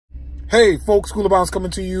Hey folks, School of Bounce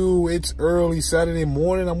coming to you. It's early Saturday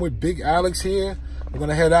morning. I'm with Big Alex here. We're going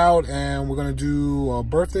to head out and we're going to do a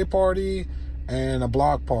birthday party and a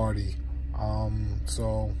block party.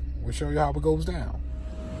 So we'll show you how it goes down.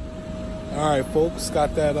 All right, folks,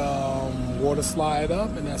 got that water slide up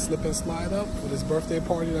and that slip and slide up for this birthday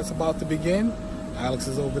party that's about to begin. Alex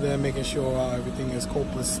is over there making sure everything is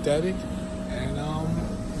copacetic. And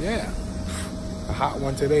yeah, a hot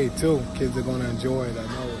one today too. Kids are going to enjoy it, I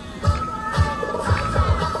know.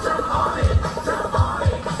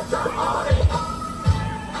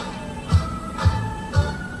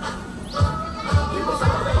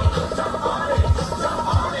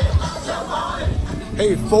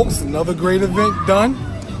 Hey folks, another great event done.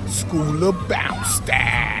 School of Bounce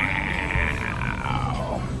style.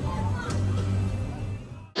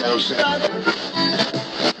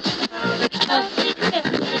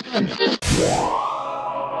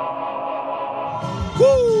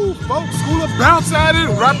 Woo, folks, School of Bounce at it,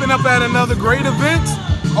 wrapping up at another great event.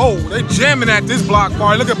 Oh, they're jamming at this block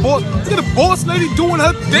party. Look at the boss lady doing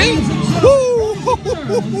her thing. Woo,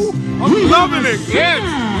 I'm loving it.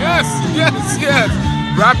 Yes.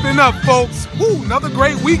 Wrapping up, folks. Woo, another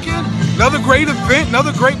great weekend, another great event,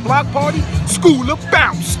 another great block party. School of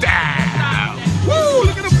Bounce style. Woo,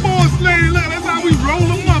 look at the boss lady. Look at